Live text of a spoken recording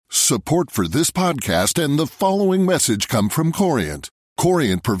Support for this podcast and the following message come from Corient.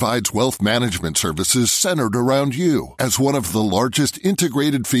 Corient provides wealth management services centered around you. As one of the largest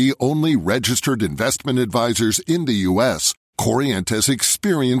integrated fee-only registered investment advisors in the U.S., Corient has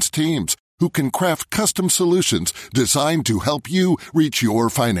experienced teams who can craft custom solutions designed to help you reach your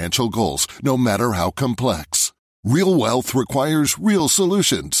financial goals, no matter how complex. Real wealth requires real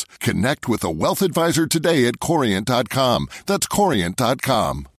solutions. Connect with a wealth advisor today at Corient.com. That's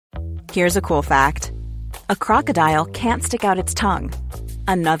Corient.com. Here's a cool fact. A crocodile can't stick out its tongue.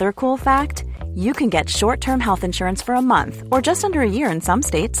 Another cool fact, you can get short-term health insurance for a month or just under a year in some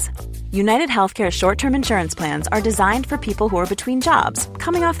states. United Healthcare short-term insurance plans are designed for people who are between jobs,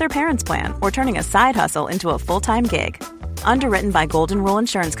 coming off their parents' plan, or turning a side hustle into a full-time gig. Underwritten by Golden Rule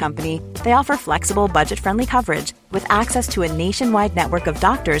Insurance Company, they offer flexible, budget-friendly coverage with access to a nationwide network of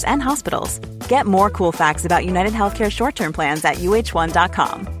doctors and hospitals. Get more cool facts about United Healthcare short-term plans at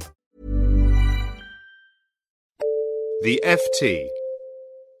uh1.com. The FT.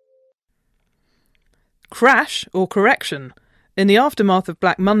 Crash or correction? In the aftermath of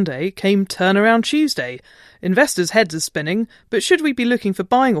Black Monday came Turnaround Tuesday. Investors' heads are spinning, but should we be looking for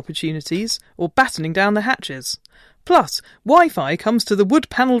buying opportunities or battening down the hatches? Plus, Wi-Fi comes to the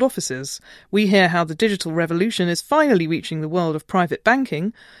wood-panelled offices. We hear how the digital revolution is finally reaching the world of private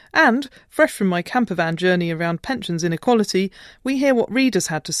banking. And, fresh from my campervan journey around pensions inequality, we hear what readers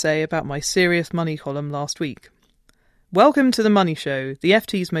had to say about my Serious Money column last week. Welcome to The Money Show, the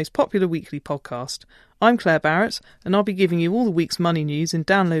FT's most popular weekly podcast. I'm Claire Barrett, and I'll be giving you all the week's money news in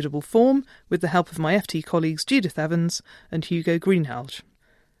downloadable form with the help of my FT colleagues Judith Evans and Hugo Greenhalgh.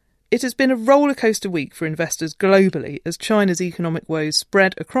 It has been a rollercoaster week for investors globally as China's economic woes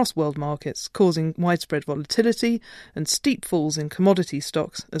spread across world markets, causing widespread volatility and steep falls in commodity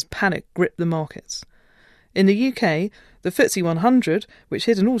stocks as panic gripped the markets. In the UK, the FTSE 100, which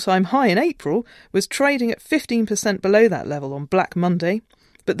hit an all-time high in April, was trading at 15% below that level on Black Monday.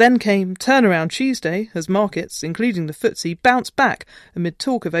 But then came Turnaround Tuesday as markets, including the FTSE, bounced back amid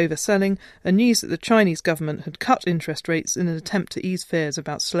talk of overselling and news that the Chinese government had cut interest rates in an attempt to ease fears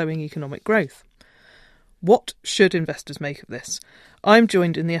about slowing economic growth. What should investors make of this? I'm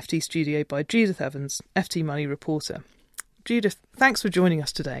joined in the FT studio by Judith Evans, FT Money reporter. Judith, thanks for joining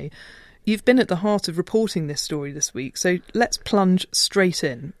us today. You've been at the heart of reporting this story this week, so let's plunge straight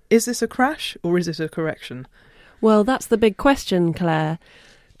in. Is this a crash or is it a correction? Well, that's the big question, Claire.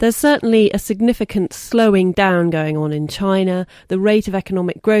 There's certainly a significant slowing down going on in China. The rate of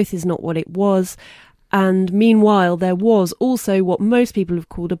economic growth is not what it was. And meanwhile, there was also what most people have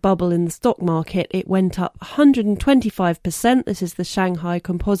called a bubble in the stock market. It went up 125%. This is the Shanghai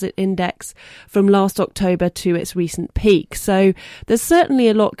Composite Index from last October to its recent peak. So there's certainly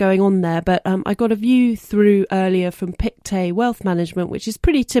a lot going on there. But I got a view through earlier from Pictet Wealth Management, which is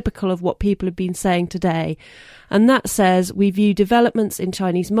pretty typical of what people have been saying today. And that says we view developments in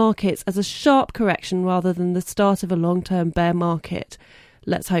Chinese markets as a sharp correction rather than the start of a long-term bear market.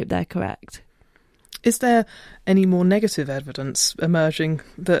 Let's hope they're correct. Is there any more negative evidence emerging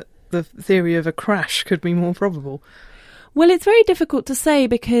that the theory of a crash could be more probable? Well, it's very difficult to say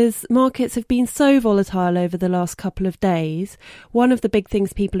because markets have been so volatile over the last couple of days. One of the big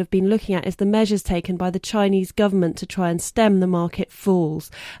things people have been looking at is the measures taken by the Chinese government to try and stem the market falls.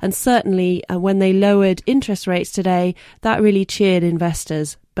 And certainly when they lowered interest rates today, that really cheered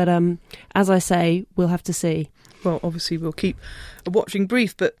investors. But as I say, we'll have to see. Well, obviously we'll keep a watching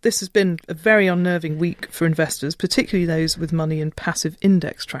brief, but this has been a very unnerving week for investors, particularly those with money in passive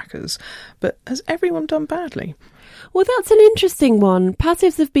index trackers. But has everyone done badly? Well, that's an interesting one.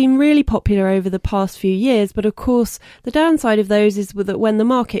 Passives have been really popular over the past few years, but of course the downside of those is that when the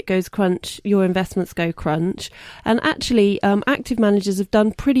market goes crunch, your investments go crunch. And actually, active managers have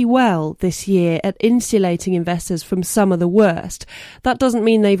done pretty well this year at insulating investors from some of the worst. That doesn't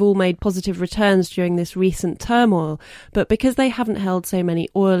mean they've all made positive returns during this recent turmoil, but because they haven't held so many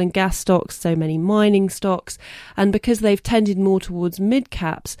oil and gas stocks, so many mining stocks, and because they've tended more towards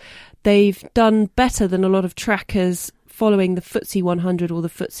mid-caps, they've done better than a lot of trackers following the FTSE 100 or the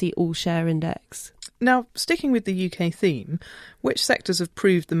FTSE All-Share Index. Now, sticking with the UK theme, which sectors have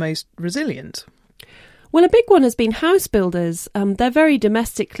proved the most resilient? Well, a big one has been house builders. They're very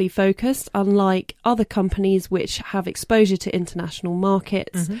domestically focused, unlike other companies which have exposure to international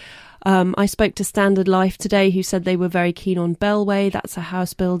markets. Mm-hmm. I spoke to Standard Life today, who said they were very keen on Bellway, that's a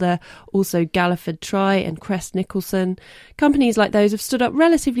house builder, also Galliford Try and Crest Nicholson. Companies like those have stood up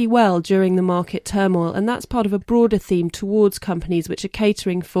relatively well during the market turmoil, and that's part of a broader theme towards companies which are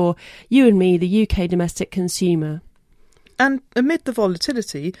catering for you and me, the UK domestic consumer. And amid the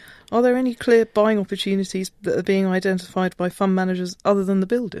volatility, are there any clear buying opportunities that are being identified by fund managers other than the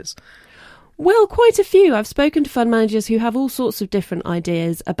builders? Well, quite a few. I've spoken to fund managers who have all sorts of different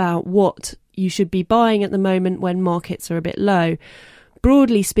ideas about what you should be buying at the moment when markets are a bit low.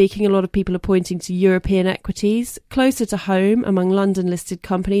 Broadly speaking, a lot of people are pointing to European equities. Closer to home, among London-listed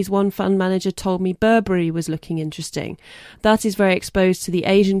companies, one fund manager told me Burberry was looking interesting. That is very exposed to the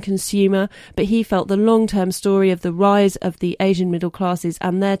Asian consumer, but he felt the long-term story of the rise of the Asian middle classes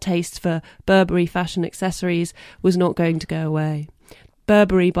and their taste for Burberry fashion accessories was not going to go away.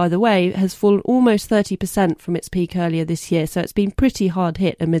 Burberry, by the way, has fallen almost 30% from its peak earlier this year, so it's been pretty hard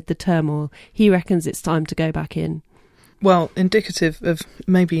hit amid the turmoil. He reckons it's time to go back in. Well, indicative of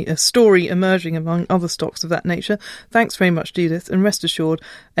maybe a story emerging among other stocks of that nature. Thanks very much, Judith, and rest assured,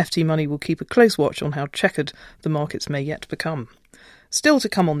 FT Money will keep a close watch on how checkered the markets may yet become. Still to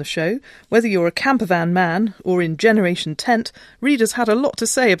come on the show, whether you're a campervan man or in Generation Tent, readers had a lot to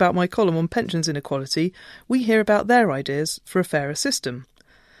say about my column on pensions inequality. We hear about their ideas for a fairer system.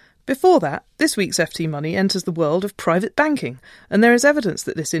 Before that, this week's FT Money enters the world of private banking, and there is evidence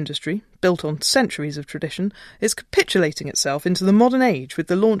that this industry, built on centuries of tradition, is capitulating itself into the modern age with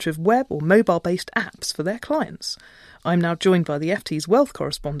the launch of web or mobile-based apps for their clients. I'm now joined by the FT's wealth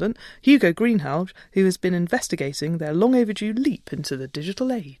correspondent, Hugo Greenhalgh, who has been investigating their long-overdue leap into the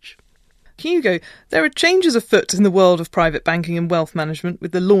digital age. Hugo, there are changes afoot in the world of private banking and wealth management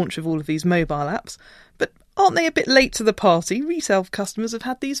with the launch of all of these mobile apps, but aren't they a bit late to the party? Retail customers have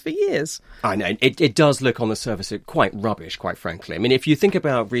had these for years. I know. It does look on the surface quite rubbish, quite frankly. I mean, if you think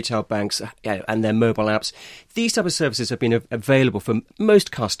about retail banks and their mobile apps, these type of services have been available for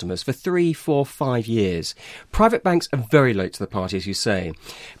most customers for 3, 4, 5 years. Private banks are very late to the party, as you say.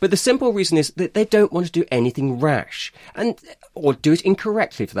 But the simple reason is that they don't want to do anything rash, or do it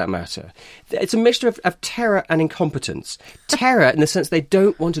incorrectly for that matter. It's a mixture of terror and incompetence. Terror in the sense they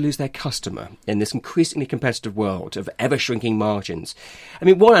don't want to lose their customer in this increasingly competitive world of ever-shrinking margins. I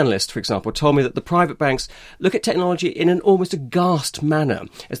mean, one analyst, for example, told me that the private banks look at technology in an almost aghast manner,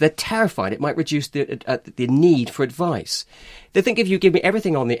 as they're terrified it might reduce the need for advice. They think if you give me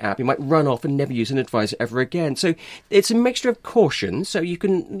everything on the app, you might run off and never use an advisor ever again. So it's a mixture of caution, so you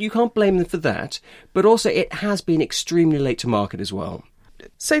can't blame them for that, but also it has been extremely late to market as well.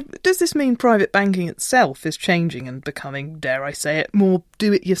 So does this mean private banking itself is changing and becoming, dare I say it, more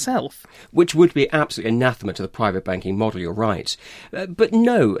do-it-yourself? Which would be absolutely anathema to the private banking model, you're right. But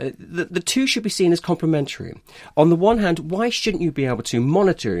no, the two should be seen as complementary. On the one hand, why shouldn't you be able to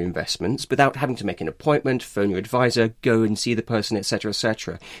monitor your investments without having to make an appointment, phone your advisor, go and see the person, etc.,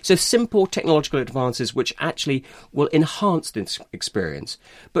 etc.? So simple technological advances which actually will enhance this experience.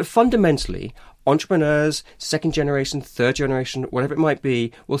 But fundamentally, entrepreneurs, second generation, third generation, whatever it might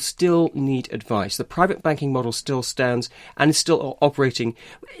be, will still need advice. The private banking model still stands and is still operating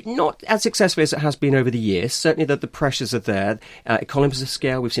not as successfully as it has been over the years. Certainly that the pressures are there. Economies of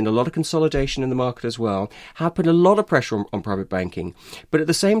scale, we've seen a lot of consolidation in the market as well, have put a lot of pressure on private banking. But at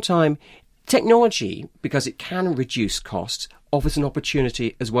the same time, technology, because it can reduce costs, offers an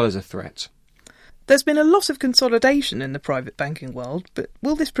opportunity as well as a threat. There's been a lot of consolidation in the private banking world, but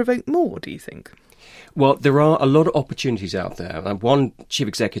will this provoke more, do you think? Well, there are a lot of opportunities out there. One chief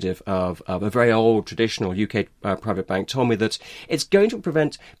executive of a very old, traditional UK private bank told me that it's going to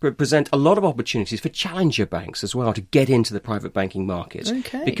present a lot of opportunities for challenger banks as well to get into the private banking market.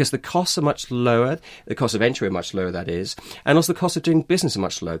 Okay. Because the costs are much lower, the cost of entry are much lower, that is, and also the cost of doing business are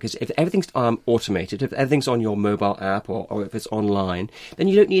much lower. Because if everything's automated, if everything's on your mobile app or if it's online, then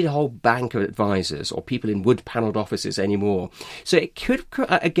you don't need a whole bank of advisors or people in wood-panelled offices anymore. So it could,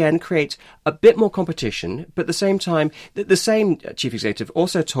 again, create a bit more competition, but at the same time, the same chief executive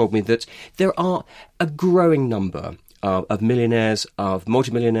also told me that there are a growing number of millionaires, of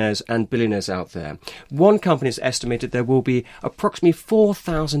multimillionaires and billionaires out there. One company has estimated there will be approximately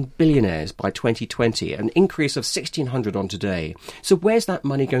 4,000 billionaires by 2020, an increase of 1,600 on today. So where's that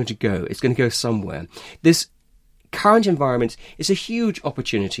money going to go? It's going to go somewhere. This current environment is a huge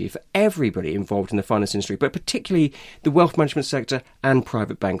opportunity for everybody involved in the finance industry, but particularly the wealth management sector and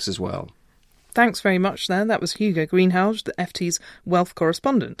private banks as well. Thanks very much there. That was Hugo Greenhalgh, the FT's wealth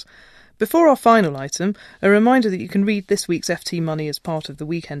correspondent. Before our final item, a reminder that you can read this week's FT Money as part of the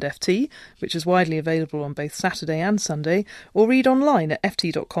Weekend FT, which is widely available on both Saturday and Sunday, or read online at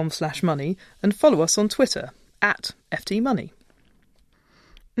ft.com/money and follow us on Twitter @FTMoney.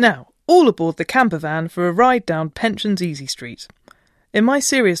 Now, all aboard the camper van for a ride down Pensions Easy Street. In my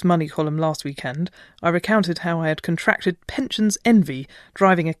Serious Money column last weekend, I recounted how I had contracted pensions envy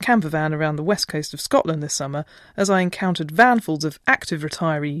driving a camper van around the west coast of Scotland this summer as I encountered vanfuls of active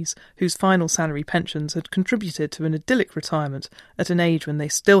retirees whose final salary pensions had contributed to an idyllic retirement at an age when they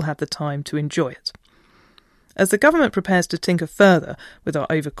still had the time to enjoy it. As the government prepares to tinker further with our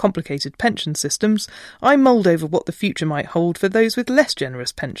overcomplicated pension systems, I mulled over what the future might hold for those with less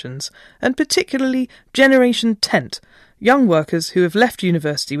generous pensions, and particularly Generation Tent, young workers who have left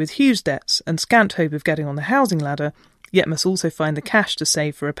university with huge debts and scant hope of getting on the housing ladder, yet must also find the cash to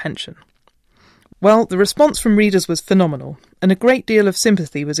save for a pension. Well, the response from readers was phenomenal, and a great deal of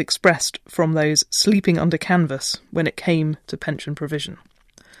sympathy was expressed from those sleeping under canvas when it came to pension provision.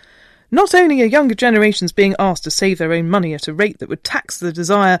 Not only are younger generations being asked to save their own money at a rate that would tax the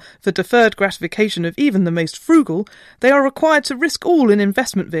desire for deferred gratification of even the most frugal, they are required to risk all in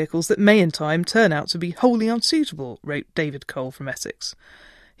investment vehicles that may in time turn out to be wholly unsuitable, wrote David Cole from Essex.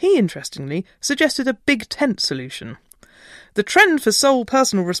 He, interestingly, suggested a big tent solution. The trend for sole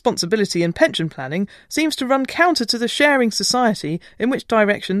personal responsibility in pension planning seems to run counter to the sharing society in which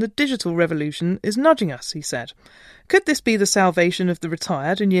direction the digital revolution is nudging us, he said. Could this be the salvation of the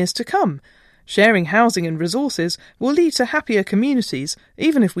retired in years to come? Sharing housing and resources will lead to happier communities,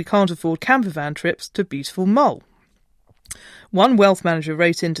 even if we can't afford campervan trips to beautiful Mull. One wealth manager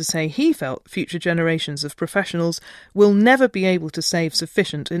wrote in to say he felt future generations of professionals will never be able to save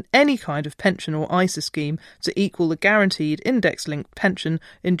sufficient in any kind of pension or ISA scheme to equal the guaranteed index-linked pension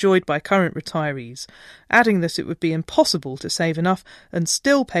enjoyed by current retirees, adding that it would be impossible to save enough and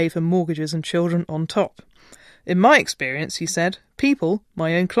still pay for mortgages and children on top. In my experience, he said, people,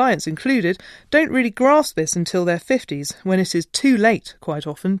 my own clients included, don't really grasp this until their 50s, when it is too late, quite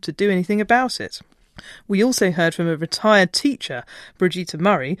often, to do anything about it. We also heard from a retired teacher, Brigitte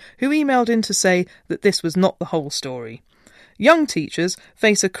Murray, who emailed in to say that this was not the whole story. Young teachers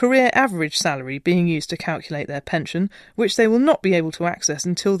face a career average salary being used to calculate their pension, which they will not be able to access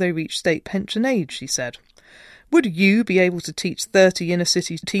until they reach state pension age, she said. Would you be able to teach 30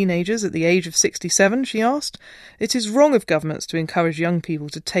 inner-city teenagers at the age of 67, she asked? It is wrong of governments to encourage young people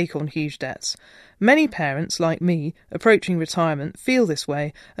to take on huge debts. Many parents, like me, approaching retirement, feel this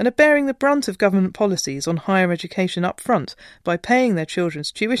way and are bearing the brunt of government policies on higher education up front by paying their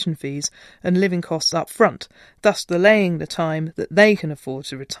children's tuition fees and living costs up front, thus delaying the time that they can afford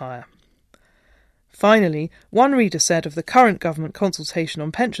to retire. Finally, one reader said of the current government consultation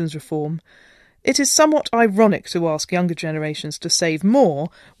on pensions reform, "It is somewhat ironic to ask younger generations to save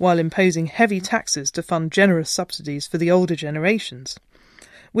more while imposing heavy taxes to fund generous subsidies for the older generations.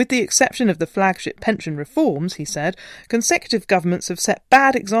 With the exception of the flagship pension reforms," he said, consecutive governments have set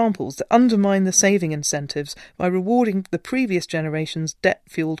bad examples that undermine the saving incentives by rewarding the previous generation's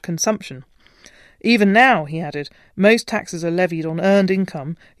debt-fueled consumption. Even now, he added, most taxes are levied on earned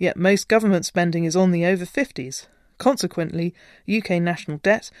income, yet most government spending is on the over 50s. Consequently, UK national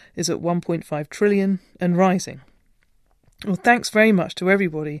debt is at 1.5 trillion and rising. Well, thanks very much to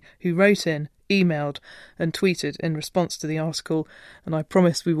everybody who wrote in, emailed and tweeted in response to the article, and I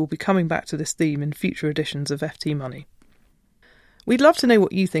promise we will be coming back to this theme in future editions of FT Money. We'd love to know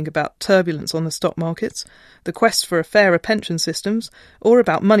what you think about turbulence on the stock markets, the quest for a fairer pension systems, or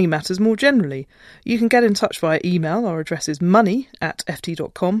about money matters more generally. You can get in touch via email. Our address is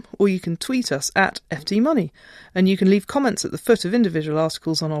money@ft.com, or you can tweet us at ftmoney. And you can leave comments at the foot of individual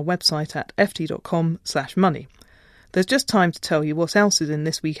articles on our website at ft.com/money. There's just time to tell you what else is in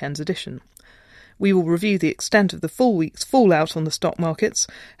this weekend's edition. We will review the extent of the full week's fallout on the stock markets,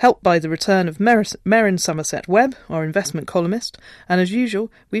 helped by the return of Merrin Somerset Webb, our investment columnist, and as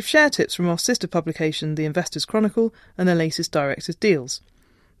usual, we've shared tips from our sister publication, The Investor's Chronicle, and the latest Director's Deals.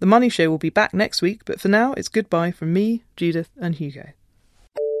 The Money Show will be back next week, but for now, it's goodbye from me, Judith, and Hugo.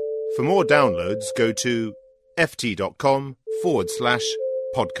 For more downloads, go to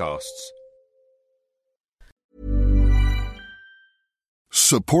ft.com/podcasts.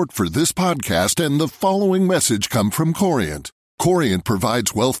 Support for this podcast and the following message come from Corient. Corient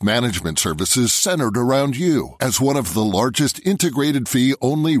provides wealth management services centered around you. As one of the largest integrated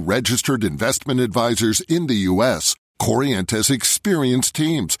fee-only registered investment advisors in the U.S., Corient has experienced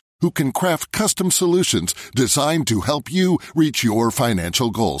teams who can craft custom solutions designed to help you reach your financial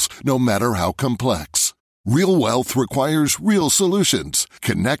goals, no matter how complex. Real wealth requires real solutions.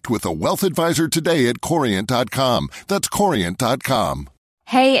 Connect with a wealth advisor today at Corient.com. That's Corient.com.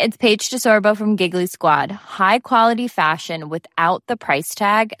 Hey, it's Paige DeSorbo from Giggly Squad. High quality fashion without the price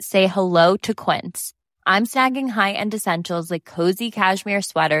tag. Say hello to Quince. I'm snagging high-end essentials like cozy cashmere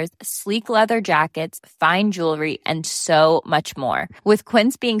sweaters, sleek leather jackets, fine jewelry, and so much more. With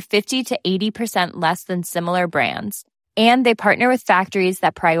Quince being 50 to 80% less than similar brands. And they partner with factories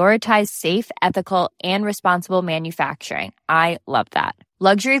that prioritize safe, ethical, and responsible manufacturing. I love that.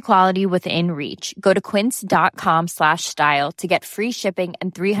 Luxury quality within reach. Go to quince.com/style to get free shipping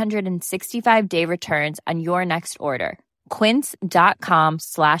and 365-day returns on your next order.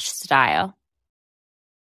 Quince.com/style.